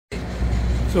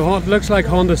So it looks like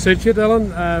Honda suits you, Dylan.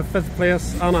 5th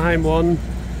place, Anaheim won,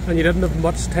 and you didn't have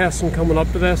much testing coming up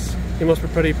to this. You must be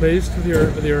pretty pleased with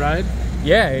your ride.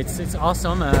 Yeah, it's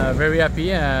awesome. Very happy.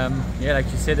 Yeah, like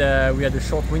you said, we had a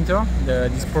short winter.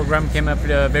 This program came up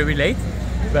very late,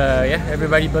 but yeah,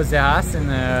 everybody buzzed their ass,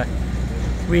 and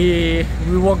we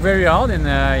worked very hard, and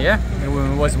yeah,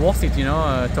 it was worth it. You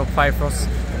know, top 5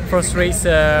 first race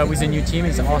with a new team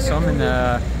is awesome,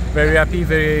 and very happy,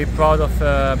 very proud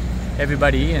of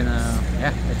everybody, and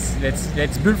yeah,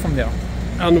 let's build from there.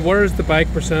 And where is the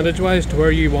bike percentage-wise to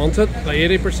where you want it? Like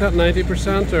 80%,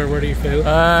 90%, or where do you feel?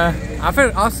 I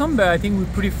felt awesome, but I think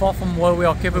we're pretty far from what we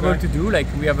are capable to do. Like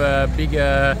we have a big,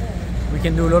 we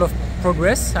can do a lot of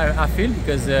progress. I feel,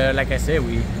 because like I say,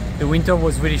 the winter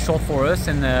was really short for us,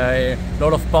 and a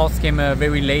lot of parts came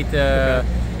very late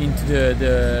into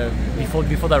the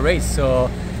before the race. So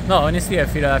no, honestly, I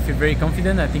feel very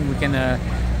confident. I think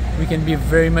we can be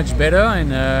very much better, and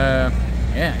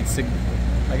yeah,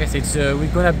 like I said,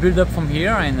 we're gonna build up from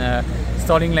here, and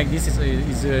starting like this is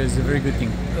a very good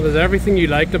thing. And is everything you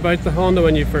liked about the Honda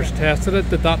when you first tested it,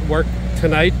 did that work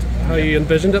tonight? How you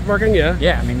envisioned it working? Yeah.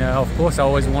 Yeah, I mean, of course, I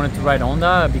always wanted to ride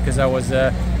Honda because I was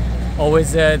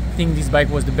always think this bike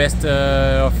was the best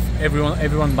of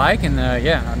everyone bike, and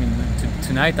yeah, I mean,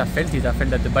 tonight I felt it. I felt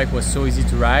that the bike was so easy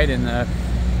to ride, and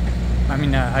I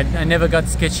mean, I never got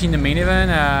sketchy in the main event.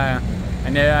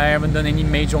 And I haven't done any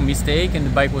major mistake, and the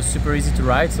bike was super easy to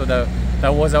ride. So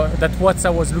that's what I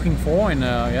was looking for, and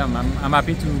yeah, I'm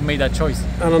happy to make that choice.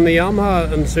 And on the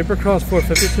Yamaha and Supercross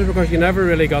 450 Supercross, you never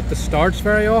really got the starts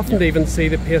very often to even see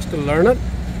the pace to learn it.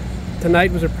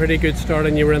 Tonight was a pretty good start,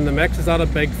 and you were in the mix. Is that a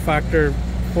big factor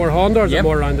for Honda, or is it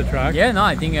more around the track? Yeah, no,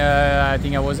 I think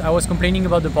I was complaining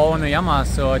about the power on the Yamaha,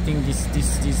 so I think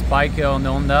this bike on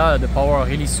the Honda, the power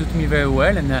really suited me very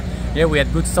well, and yeah, we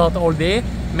had good start all day.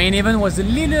 Main event was a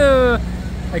little,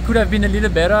 I could have been a little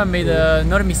better. I made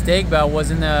not a mistake, but I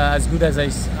wasn't as good as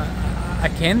I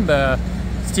can, but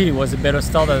still it was a better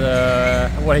start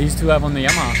than what I used to have on the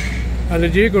Yamaha. And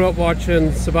did you grow up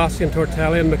watching Sebastian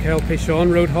Tortelli and Michael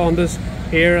Pichon rode Hondas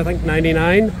here, I think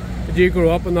 99? Did you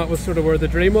grow up and that was sort of where the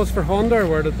dream was for Honda, or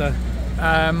where did the...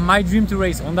 my dream to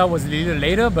race Honda was a little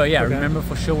later, but yeah, okay. I remember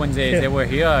for sure when they were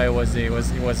here, it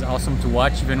was awesome to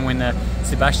watch. Even when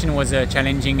Sebastian was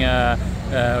challenging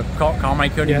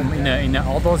Carmichael in the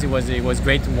outdoors, it was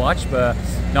great to watch. But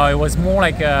no, it was more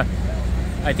like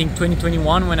I think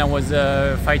 2021 when I was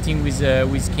fighting with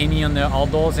Kenny on the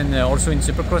outdoors, and also in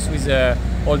Supercross with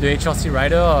all the HRC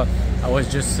rider. I was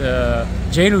just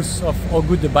jealous of how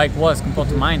good the bike was compared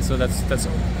to mine. So that's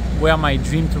where my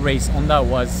dream to race Honda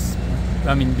was.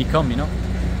 I mean, become, you know.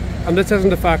 And this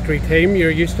isn't a factory team.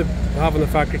 You're used to having a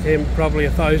factory team, probably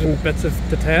 1,000 bits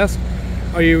to test.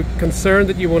 Are you concerned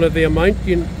that you wanted the amount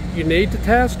you need to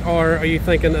test, or are you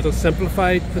thinking it'll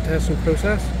simplify the testing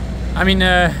process? I mean,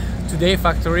 today,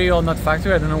 factory or not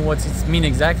factory, I don't know what it means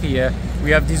exactly. We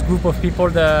have this group of people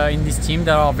in this team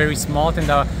that are very smart and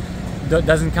that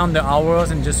doesn't count the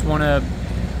hours and just wanna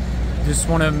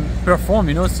perform,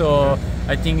 you know. So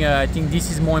I think this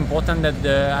is more important than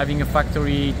having a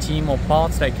factory team or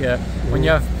parts. Like when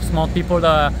you have smart people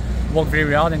that work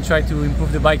very hard and try to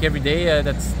improve the bike every day,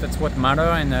 that's what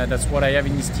matters, and that's what I have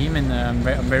in this team, and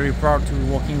I'm very proud to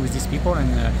working with these people.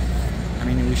 And I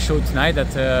mean, we showed tonight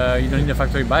that you don't need a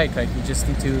factory bike. Like, you just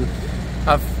need to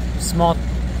have smart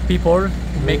people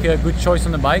make a good choice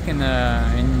on the bike, and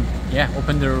yeah,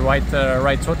 open the right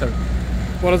throttle.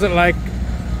 What is it like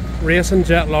racing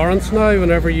Jet Lawrence now?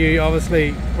 Whenever you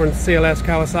obviously were in CLS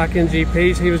Kawasaki and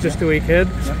GPs, he was just a wee kid.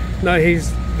 Yeah. Now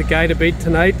he's the guy to beat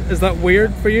tonight. Is that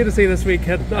weird for you to see this wee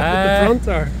kid at the front?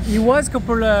 Or he was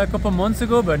a couple months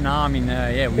ago, but now, I mean,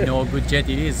 yeah, we know how good Jet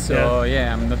it is. So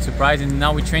yeah, I'm not surprised. And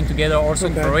now we train together also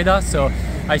in Florida, so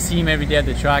I see him every day at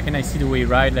the track, and I see the way he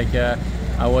rides. Like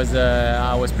I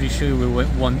was pretty sure we would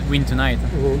win tonight.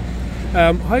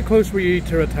 How close were you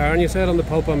to retiring? You said on the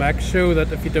Pulp MX show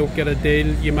that if you don't get a deal,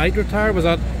 you might retire. Was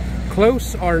that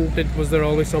close, or was there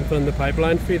always something in the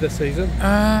pipeline for you this season?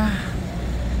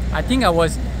 I think I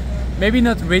was maybe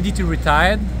not ready to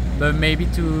retire, but maybe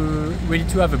ready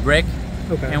to have a break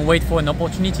and wait for an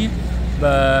opportunity.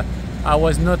 But I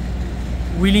was not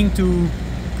willing to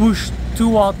push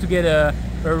too hard to get a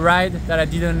ride that I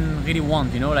didn't really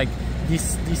want. You know, like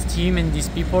this team and these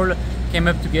people came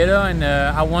up together, and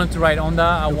I wanted to ride Honda.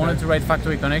 I wanted to ride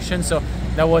Factory Connection, so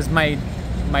that was my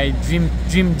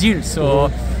dream deal. So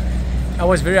I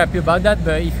was very happy about that.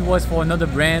 But if it was for another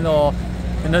brand or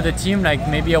another team, like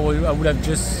maybe I would have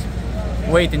just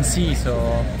wait and see. So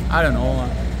I don't know.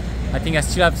 I think I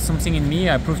still have something in me.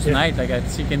 I proved tonight, like I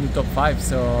still can do top 5.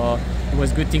 So it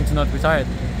was a good thing to not retire.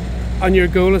 And your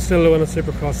goal is still to win a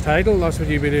Supercross title. That's what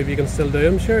you believe you can still do,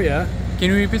 I'm sure, yeah?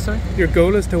 Can you repeat, sorry? Your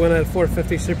goal is to win a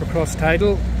 450 Supercross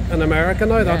title in America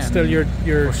now? That's still your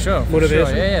for sure, motivation?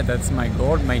 For sure. Yeah, that's my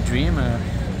goal, my dream.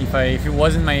 If it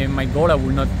wasn't my goal, I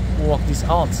would not work this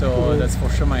hard. So that's for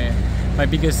sure my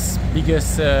biggest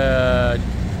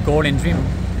goal and dream.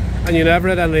 And you never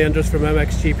had any interest from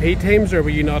MXGP teams, or were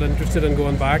you not interested in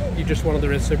going back? You just wanted to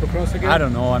race Supercross again? I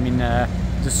don't know. I mean,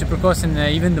 the Supercross and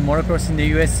even the motocross in the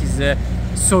US is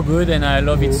so good, and I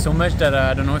love it so much that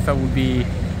I don't know if I would be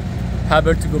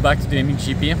able to go back to the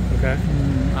MXGP. Okay.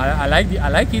 I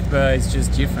like it, but it's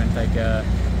just different. Like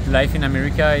life in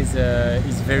America is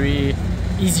very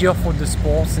easier for the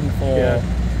sports and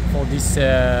for this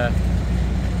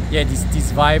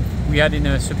this vibe we had in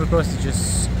a Supercross is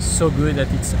just so good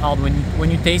that it's hard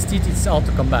when you taste it. It's hard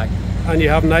to come back. And you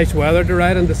have nice weather to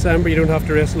ride in December. You don't have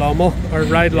to race Lommel or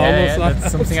ride Lommel. Yeah,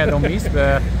 that's something I don't miss.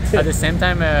 But at the same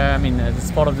time, I mean,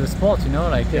 it's part of the sport, you know.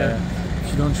 Like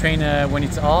if you don't train when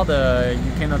it's hard,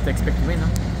 you cannot expect to win. Huh?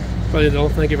 Brilliant,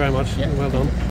 Dylan. Thank you very much. Yeah. Well done.